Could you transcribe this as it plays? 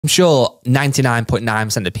I'm sure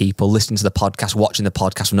 99.9% of people listening to the podcast, watching the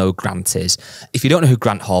podcast, know who Grant is. If you don't know who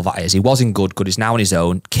Grant Horvat is, he was in Good. He's now on his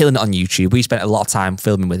own, killing it on YouTube. We spent a lot of time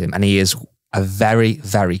filming with him, and he is a very,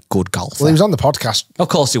 very good golfer. Well, he was on the podcast. Of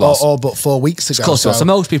course he was. But 4 weeks ago. Of course he was. So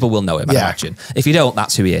most people will know him, I imagine. If you don't,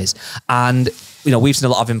 that's who he is. And, we've seen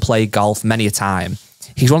a lot of him play golf many a time.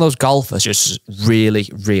 He's one of those golfers just really,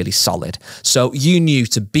 really solid. So you knew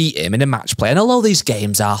to beat him in a match play. And although these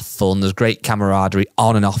games are fun, there's great camaraderie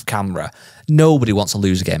on and off camera, nobody wants to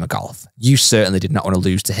lose a game of golf. You certainly did not want to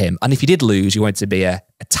lose to him. And if you did lose, you wanted to be a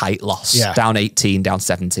tight loss. Yeah. Down 18, down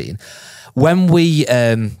 17. When we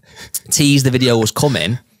teased the video was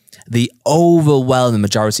coming, the overwhelming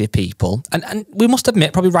majority of people, and we must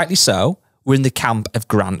admit, probably rightly so, we're in the camp of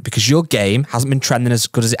Grant because your game hasn't been trending as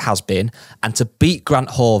good as it has been. And to beat Grant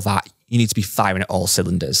Horvat, you need to be firing at all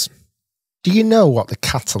cylinders. Do you know what the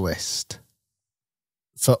catalyst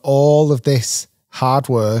for all of this hard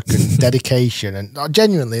work and dedication and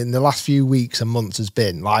genuinely in the last few weeks and months has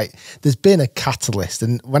been? Like, there's been a catalyst.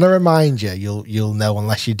 And when I remind you, you'll know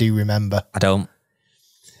unless you do remember. I don't.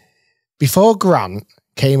 Before Grant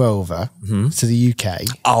came over to the UK.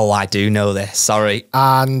 Oh, I do know this. Sorry.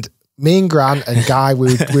 And me and Grant and Guy,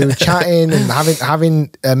 we were chatting and having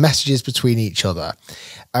messages between each other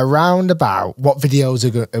around about what videos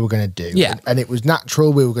we're going to do. Yeah. And it was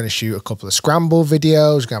natural. We were going to shoot a couple of scramble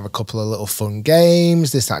videos, we're going to have a couple of little fun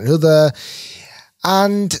games, this, that, and other.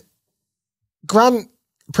 And Grant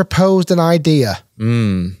proposed an idea.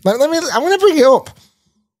 I'm going to bring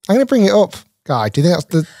it up. Guy, do you think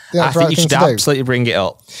that's the I think you should absolutely bring it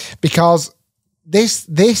up. Because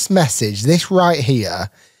this message, this right here,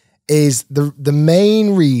 is the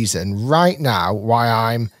main reason right now why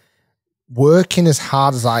I'm working as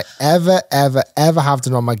hard as I ever have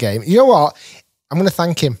done on my game. You know what? I'm going to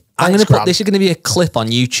thank him. I'm going to put, this is going to be a clip on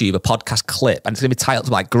YouTube, a podcast clip, and it's going to be titled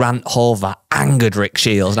like Grant Horvat Angered Rick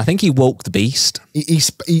Shiels. And I think he woke the beast.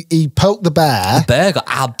 He poked the bear. The bear got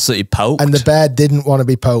absolutely poked. And the bear didn't want to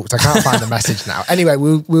be poked. I can't find the message now. Anyway,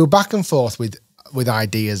 we were back and forth with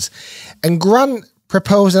ideas. And Grant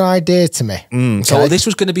proposed an idea to me. Okay? So this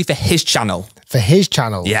was going to be for his channel. For his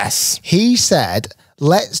channel. Yes. He said,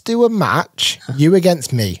 let's do a match, you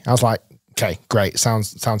against me. I was like, okay, great.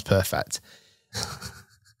 Sounds perfect.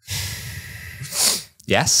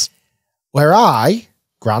 Yes. Where I,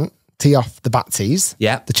 Grant, tee off the back tees.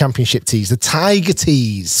 Yeah. The championship tees, the Tiger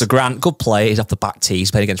tees. So Grant, good play. He's off the back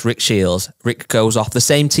tees, playing against Rick Shiels. Rick goes off the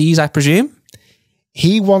same tees, I presume?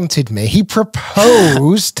 He wanted me. He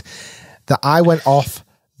proposed that I went off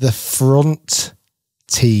the front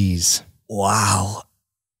tees. Wow.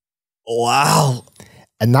 Wow.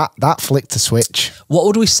 And that flicked a switch. What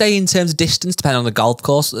would we say in terms of distance, depending on the golf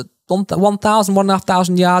course? 1,000,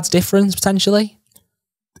 1,500 yards difference, potentially?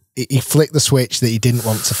 He flicked the switch that he didn't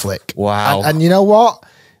want to flick. Wow. And you know what?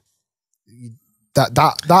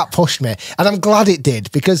 That pushed me. And I'm glad it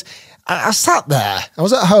did, because I sat there. I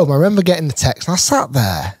was at home. I remember getting the text, and I sat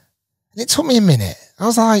there. And it took me a minute. I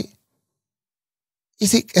was like,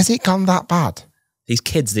 has it gone that bad? These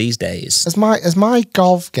kids these days. Has my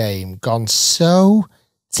golf game gone so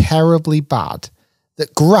terribly bad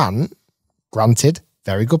that granted,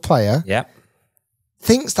 very good player,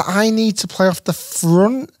 thinks that I need to play off the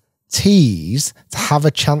front tees to have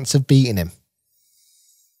a chance of beating him?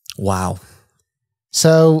 Wow.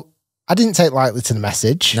 So I didn't take lightly to the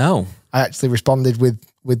message. No. I actually responded with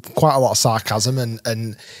quite a lot of sarcasm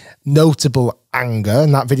and notable anger,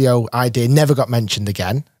 and that video idea never got mentioned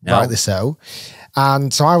again, rightly so.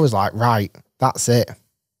 And so I was like, right, that's it.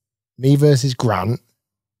 Me versus Grant.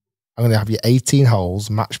 I'm going to have you 18 holes,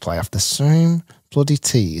 match play off the same bloody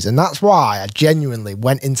tees. And that's why I genuinely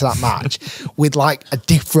went into that match with like a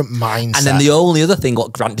different mindset. And then the only other thing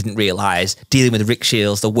what Grant didn't realise, dealing with Rick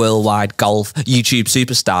Shiels, the worldwide golf YouTube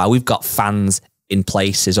superstar, we've got fans in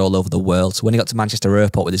places all over the world. So when he got to Manchester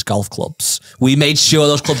Airport with his golf clubs, we made sure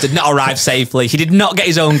those clubs did not arrive safely. He did not get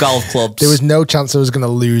his own golf clubs. There was no chance I was going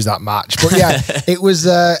to lose that match. But yeah, it was,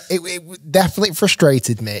 it definitely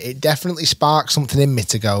frustrated me. It definitely sparked something in me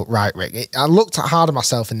to go, right, Rick. I looked hard at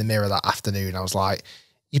myself in the mirror that afternoon. I was like,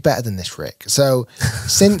 you're better than this, Rick. So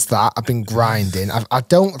since that, I've been grinding. I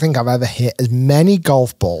don't think I've ever hit as many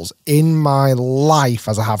golf balls in my life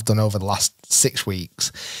as I have done over the last 6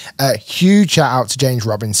 weeks. Huge shout out to James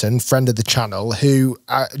Robinson, friend of the channel, who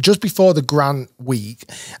just before the Grant week,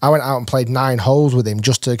 I went out and played 9 holes with him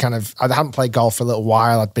just to kind of, I hadn't played golf for a little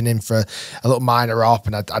while. I'd been in for a little minor op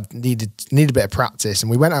and I needed a bit of practice. And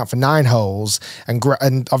we went out for 9 holes and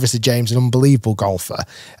obviously James, an unbelievable golfer.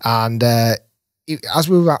 And as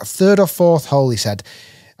we were at 3rd or 4th hole, he said,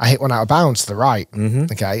 I hit one out of bounds to the right.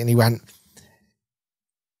 Okay. And he went,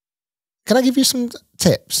 can I give you some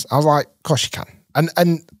tips? I was like, of course you can.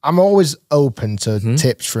 And I'm always open to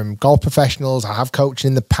tips from golf professionals. I have coaching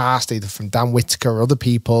in the past, either from Dan Whitaker or other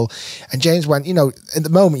people. And James went, you know, at the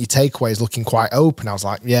moment your takeaway is looking quite open. I was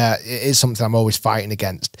like, yeah, it is something I'm always fighting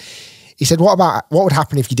against. He said, what would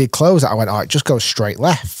happen if you did close it? I went, all right, just go straight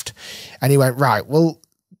left. And he went, right, well,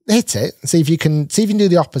 hit it and see if you can do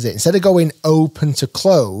the opposite. Instead of going open to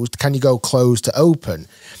closed, can you go closed to open?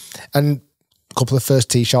 And a couple of first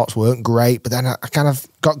tee shots weren't great, but then I kind of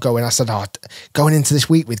got going. I said, oh, going into this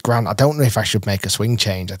week with Grant, I don't know if I should make a swing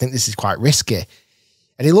change. I think this is quite risky.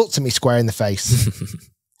 And he looked at me square in the face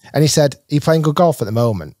and he said, are you playing good golf at the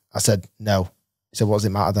moment? I said, no. He said, what does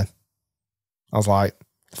it matter then? I was like,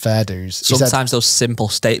 fair dues. Sometimes those simple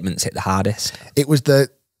statements hit the hardest. It was the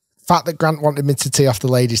fact that Grant wanted me to tee off the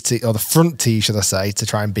ladies' tee, or the front tee, should I say, to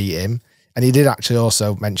try and beat him. And he did actually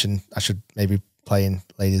also mention I should maybe play in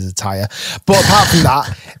ladies' attire. But apart from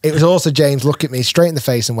that, it was also James looked at me straight in the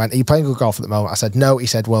face and went, are you playing good golf at the moment? I said, no. He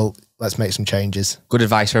said, well, let's make some changes. Good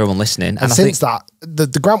advice for everyone listening. And since that, the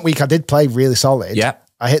Grant week, I did play really solid. Yeah.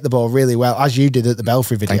 I hit the ball really well, as you did at the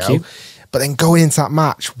Belfry video. Thank you. But then going into that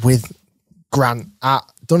match with Grant at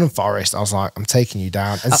Dunham Forest, I was like, I'm taking you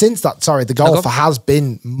down. And since that, the golf has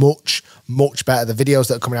been much, much better. The videos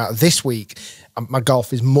that are coming out this week, my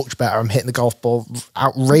golf is much better. I'm hitting the golf ball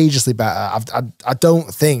outrageously better. I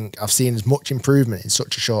don't think I've seen as much improvement in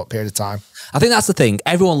such a short period of time. I think that's the thing.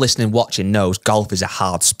 Everyone listening, watching knows golf is a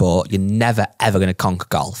hard sport. You're never, ever going to conquer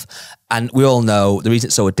golf. And we all know the reason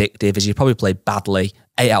it's so addictive is you probably play badly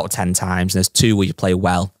 8 out of 10 times, and there's 2 where you play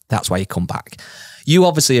well. That's why you come back. You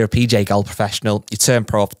obviously are a PJ golf professional. You turned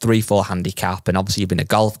pro off 3-4 handicap, and obviously you've been a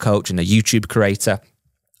golf coach and a YouTube creator.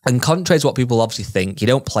 And contrary to what people obviously think, you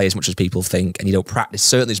don't play as much as people think, and you don't practice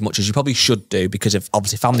certainly as much as you probably should do because of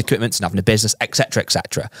obviously family commitments and having a business, etc.,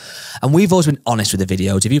 etc. And we've always been honest with the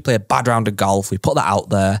videos. If you play a bad round of golf, we put that out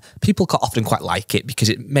there. People often quite like it because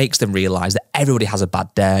it makes them realise that everybody has a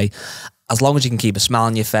bad day. As long as you can keep a smile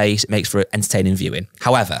on your face, it makes for entertaining viewing.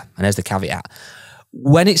 However, and there's the caveat,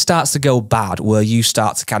 when it starts to go bad, where you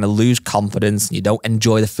start to kind of lose confidence and you don't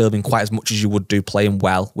enjoy the filming quite as much as you would do playing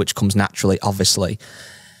well, which comes naturally, obviously,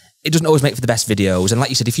 it doesn't always make for the best videos. And like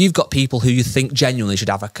you said, if you've got people who you think genuinely should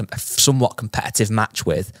have a somewhat competitive match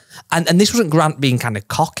with, and this wasn't Grant being kind of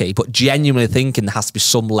cocky, but genuinely thinking there has to be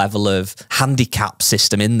some level of handicap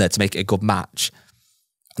system in there to make it a good match,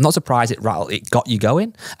 I'm not surprised it got you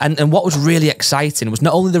going. And what was really exciting was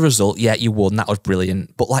not only the result, yeah, you won, that was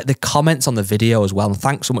brilliant, but like the comments on the video as well. And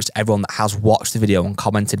thanks so much to everyone that has watched the video and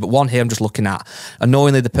commented. But one here I'm just looking at,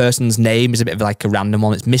 annoyingly the person's name is a bit of like a random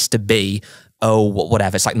one. It's Mr. B. Oh,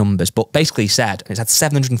 whatever. It's like numbers. But basically he said, and it's had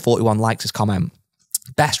 741 likes, his comment,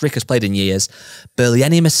 best Rick has played in years, barely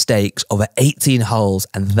any mistakes, over 18 holes,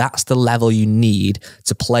 and that's the level you need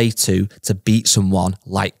to play to beat someone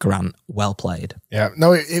like Grant. Well played. Yeah,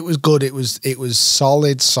 no, it was good. It was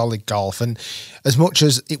solid golf. And as much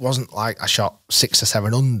as it wasn't like I shot 6 or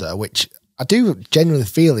 7 under, which I do genuinely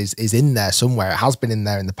feel is in there somewhere. It has been in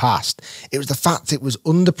there in the past. It was the fact it was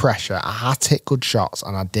under pressure. I had to hit good shots,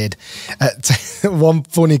 and I did. One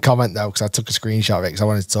funny comment, though, because I took a screenshot of it because I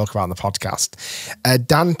wanted to talk about it on the podcast.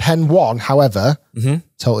 Dan Penn 1, however,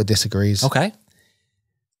 totally disagrees. Okay.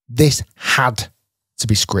 This had to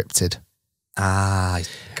be scripted. God.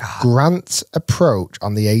 Grant's approach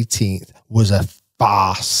on the 18th was a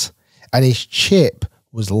farce, and his chip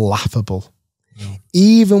was laughable.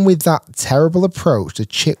 Even with that terrible approach, the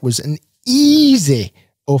chip was an easy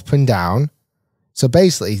up and down. So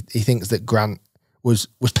basically, he thinks that Grant was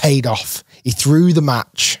paid off. He threw the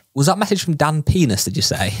match. Was that message from Dan Penis, did you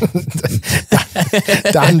say?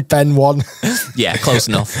 Dan Ben 1. Yeah, close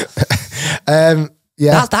enough.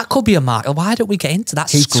 Yeah, that could be a mark. Why don't we get into that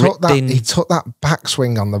scripting? He took that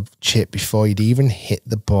backswing on the chip before he'd even hit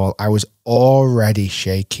the ball. I was already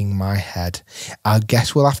shaking my head. I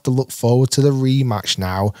guess we'll have to look forward to the rematch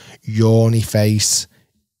now. Yawny face.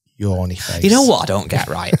 Yawny face. You know what I don't get,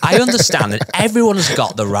 right? I understand that everyone has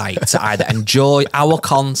got the right to either enjoy our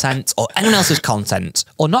content or anyone else's content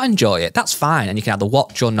or not enjoy it. That's fine. And you can either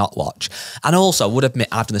watch or not watch. And also, I would admit,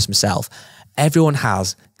 I've done this myself. Everyone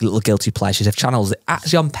has little guilty pleasures of channels that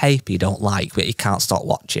actually on paper you don't like, but you can't stop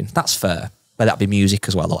watching. That's fair. Whether that be music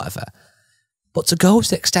as well or whatever. But to go to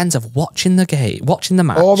the extent of watching the game, watching the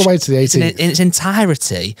match, all the way to the 18th in its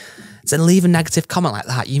entirety, to leave a negative comment like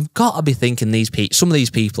that, you've got to be thinking some of these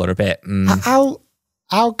people are a bit. I'll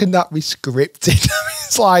how can that be scripted?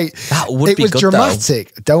 It's like, that would be good,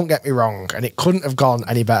 dramatic. Though. Don't get me wrong. And it couldn't have gone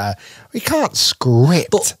any better. We can't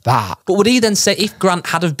script that. But would he then say, if Grant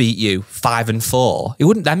had have beat you 5-4, he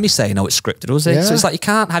wouldn't then be saying, oh, it's scripted, was it? Yeah. So it's like, you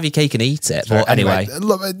can't have your cake and eat it. But anyway.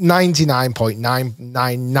 Look,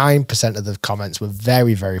 99.999% of the comments were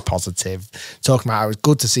very, very positive. Talking about, it was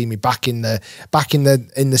good to see me back in the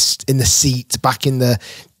seat, back in the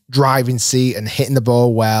driving seat and hitting the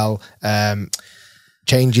ball well.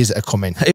 Changes are coming.